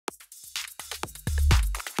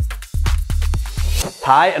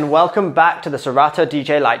Hi and welcome back to the Serato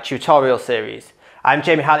DJ Lite tutorial series. I'm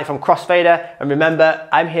Jamie Hartley from Crossfader, and remember,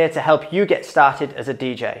 I'm here to help you get started as a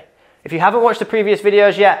DJ. If you haven't watched the previous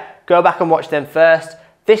videos yet, go back and watch them first.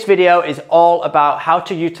 This video is all about how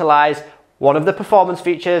to utilize one of the performance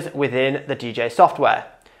features within the DJ software.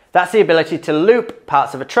 That's the ability to loop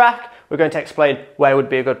parts of a track. We're going to explain where would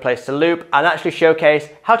be a good place to loop and actually showcase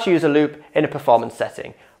how to use a loop in a performance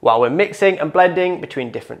setting while we're mixing and blending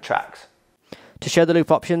between different tracks. To show the loop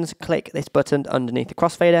options, click this button underneath the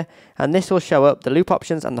crossfader, and this will show up the loop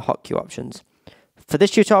options and the hotkey options. For this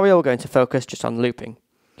tutorial, we're going to focus just on looping.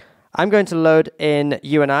 I'm going to load in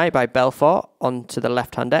You and I by Belfort onto the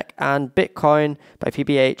left-hand deck, and Bitcoin by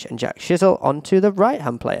PBH and Jack Shizzle onto the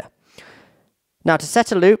right-hand player. Now, to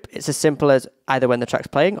set a loop, it's as simple as either when the track's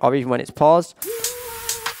playing or even when it's paused.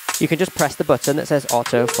 You can just press the button that says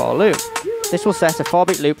Auto for Loop. This will set a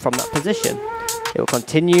 4-beat loop from that position. It will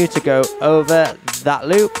continue to go over that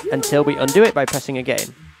loop until we undo it by pressing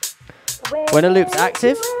again. When a loop's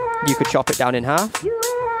active, you could chop it down in half,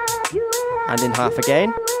 and in half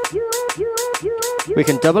again. We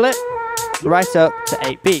can double it right up to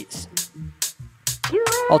 8 beats.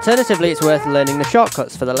 Alternatively, it's worth learning the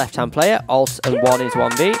shortcuts for the left-hand player. Alt and 1 is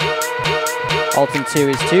 1 beat, Alt and 2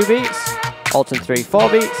 is 2 beats, Alt and 3 4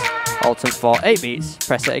 beats, Alt and 4 8 beats.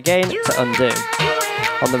 Press it again to undo.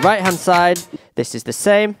 On the right-hand side, this is the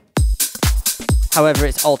same. However,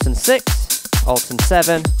 it's Alt and 6, Alt and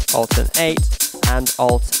 7, Alt and 8, and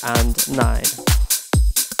Alt and 9.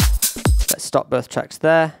 Let's stop both tracks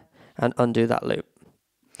there and undo that loop.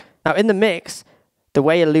 Now, in the mix, the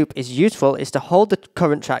way a loop is useful is to hold the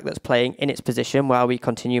current track that's playing in its position while we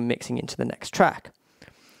continue mixing into the next track.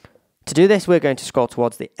 To do this, we're going to scroll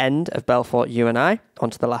towards the end of Belfort You and I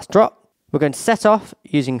onto the last drop. We're going to set off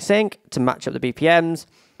using sync to match up the BPMs,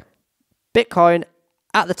 Bitcoin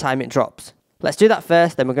at the time it drops. Let's do that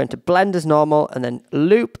first, then we're going to blend as normal and then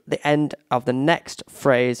loop the end of the next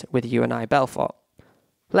phrase with You and I Belfort.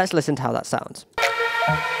 Let's listen to how that sounds.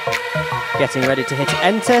 Getting ready to hit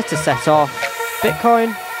enter to set off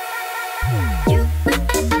Bitcoin.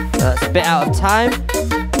 That's a bit out of time,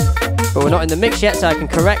 but we're not in the mix yet, so I can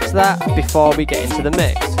correct that before we get into the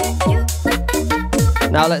mix.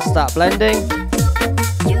 Now let's start blending.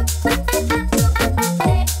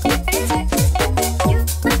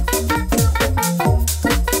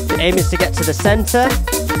 The aim is to get to the center,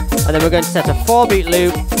 and then we're going to set a 4-beat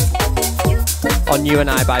loop on You and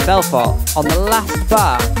I by Belfort. On the last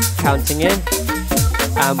bar, counting in,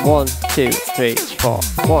 and 1, 2, 3, 4,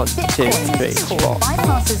 1, 2, 3, 4.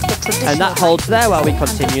 And that holds there while we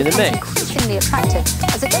continue the mix. Interestingly attractive,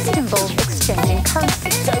 as it doesn't involve exchanging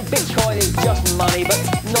currency. So Bitcoin is just money, but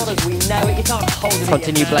not as we know it. You can't hold it.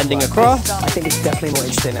 Continue blending across. I think it's definitely more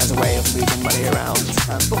interesting as a way of moving money around.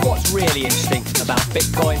 But what's really interesting about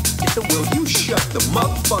Bitcoin is the will you shut the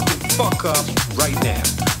motherfucking fuck up right now?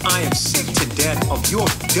 I am sick to death of your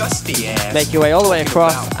dusty ass. Make your way all the way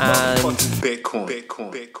across and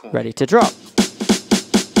Bitcoin. Ready to drop.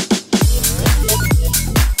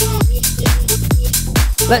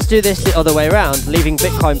 Let's do this the other way around, leaving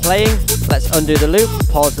Bitcoin playing. Let's undo the loop,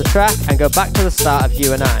 pause the track, and go back to the start of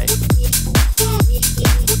You and I.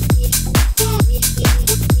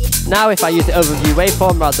 Now, if I use the overview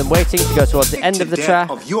waveform rather than waiting to go towards the end of the track,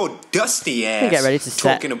 your dusty ass, we get ready to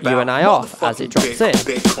set You and I off as it drops in.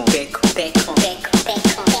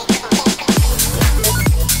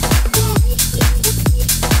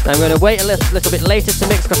 I'm going to wait a little bit later to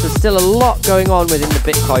mix because there's still a lot going on within the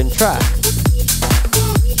Bitcoin track.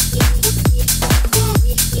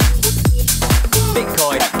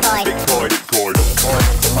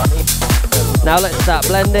 Now let's start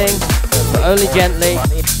blending, but only gently.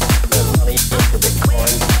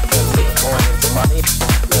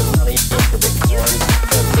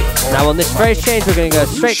 Now on this phrase change, we're going to go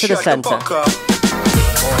straight to the center.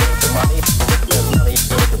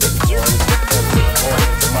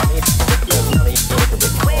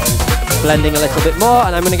 Blending a little bit more,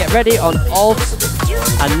 and I'm going to get ready on Alt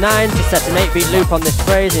and 9 to set an 8-beat loop on this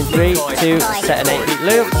phrase. In 3, 2, set an 8-beat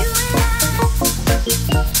loop.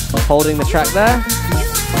 Holding the track there.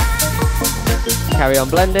 Carry on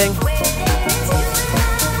blending.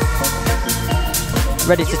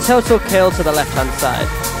 Ready to total kill to the left-hand side.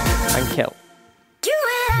 And kill.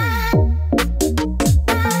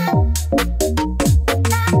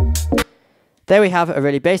 There we have a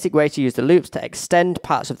really basic way to use the loops to extend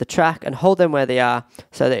parts of the track and hold them where they are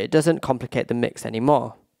so that it doesn't complicate the mix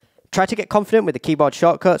anymore. Try to get confident with the keyboard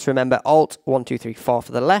shortcuts. Remember Alt 1, 2, 3, 4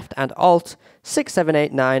 for the left and Alt 6, 7,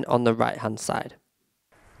 8, 9 on the right hand side.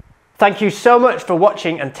 Thank you so much for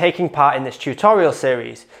watching and taking part in this tutorial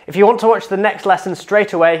series. If you want to watch the next lesson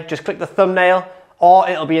straight away, just click the thumbnail or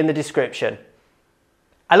it'll be in the description.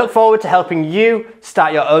 I look forward to helping you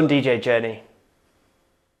start your own DJ journey.